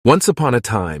Once upon a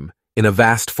time, in a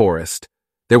vast forest,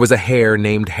 there was a hare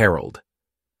named Harold.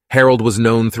 Harold was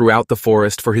known throughout the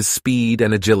forest for his speed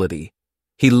and agility.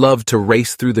 He loved to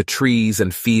race through the trees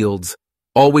and fields,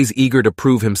 always eager to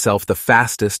prove himself the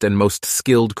fastest and most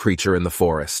skilled creature in the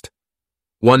forest.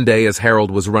 One day, as Harold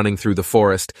was running through the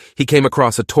forest, he came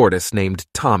across a tortoise named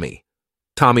Tommy.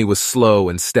 Tommy was slow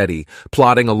and steady,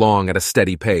 plodding along at a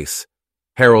steady pace.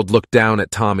 Harold looked down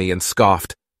at Tommy and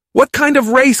scoffed. "What kind of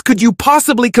race could you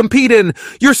possibly compete in?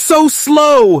 You're so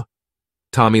slow!"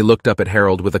 Tommy looked up at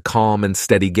Harold with a calm and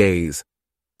steady gaze.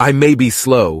 "I may be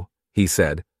slow," he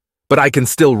said, "but I can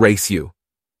still race you."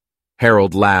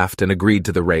 Harold laughed and agreed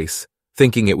to the race,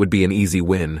 thinking it would be an easy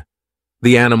win.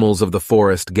 The animals of the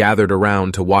forest gathered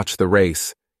around to watch the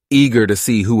race, eager to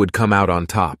see who would come out on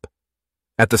top.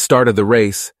 At the start of the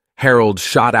race, Harold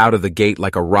shot out of the gate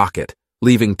like a rocket,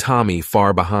 leaving Tommy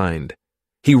far behind.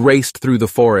 He raced through the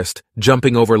forest,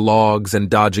 jumping over logs and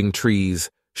dodging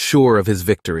trees, sure of his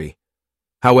victory.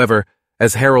 However,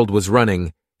 as Harold was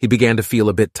running, he began to feel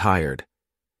a bit tired.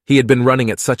 He had been running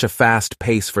at such a fast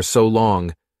pace for so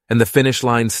long, and the finish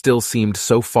line still seemed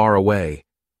so far away.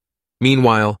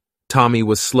 Meanwhile, Tommy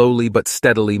was slowly but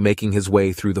steadily making his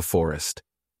way through the forest.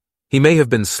 He may have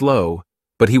been slow,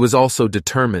 but he was also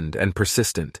determined and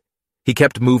persistent. He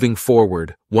kept moving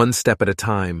forward, one step at a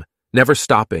time, never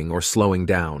stopping or slowing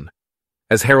down.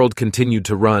 As Harold continued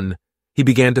to run, he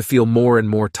began to feel more and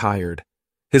more tired.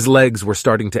 His legs were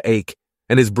starting to ache,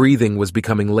 and his breathing was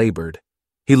becoming labored.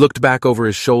 He looked back over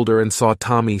his shoulder and saw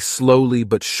Tommy slowly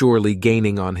but surely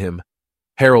gaining on him.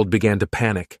 Harold began to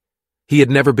panic. He had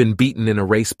never been beaten in a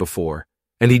race before,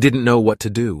 and he didn't know what to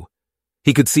do.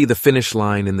 He could see the finish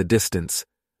line in the distance,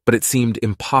 but it seemed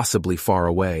impossibly far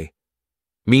away.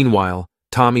 Meanwhile,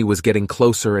 Tommy was getting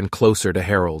closer and closer to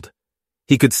Harold.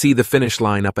 He could see the finish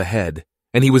line up ahead,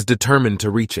 and he was determined to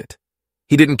reach it.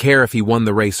 He didn't care if he won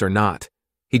the race or not.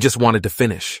 He just wanted to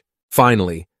finish.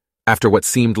 Finally, after what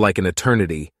seemed like an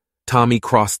eternity, Tommy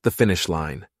crossed the finish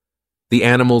line. The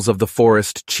animals of the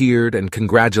forest cheered and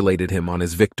congratulated him on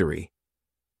his victory.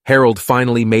 Harold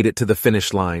finally made it to the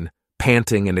finish line,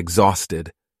 panting and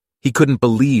exhausted. He couldn't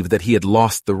believe that he had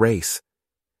lost the race.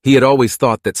 He had always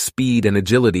thought that speed and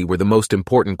agility were the most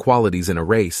important qualities in a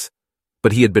race,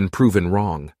 but he had been proven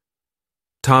wrong.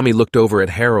 Tommy looked over at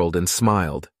Harold and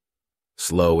smiled.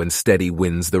 "Slow and steady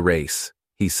wins the race,"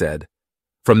 he said.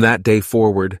 From that day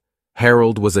forward,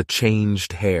 Harold was a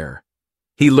changed hare.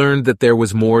 He learned that there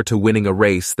was more to winning a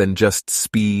race than just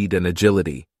speed and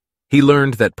agility. He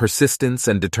learned that persistence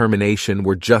and determination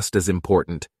were just as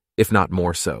important, if not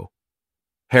more so.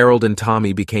 Harold and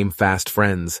Tommy became fast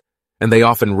friends, and they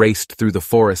often raced through the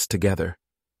forest together.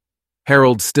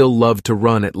 Harold still loved to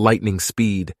run at lightning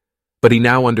speed, but he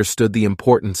now understood the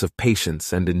importance of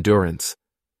patience and endurance.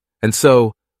 And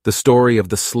so, the story of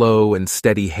the slow and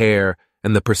steady hare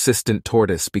and the persistent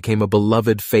tortoise became a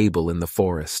beloved fable in the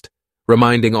forest,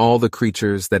 reminding all the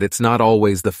creatures that it's not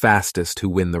always the fastest who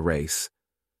win the race.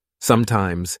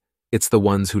 Sometimes, it's the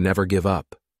ones who never give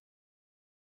up.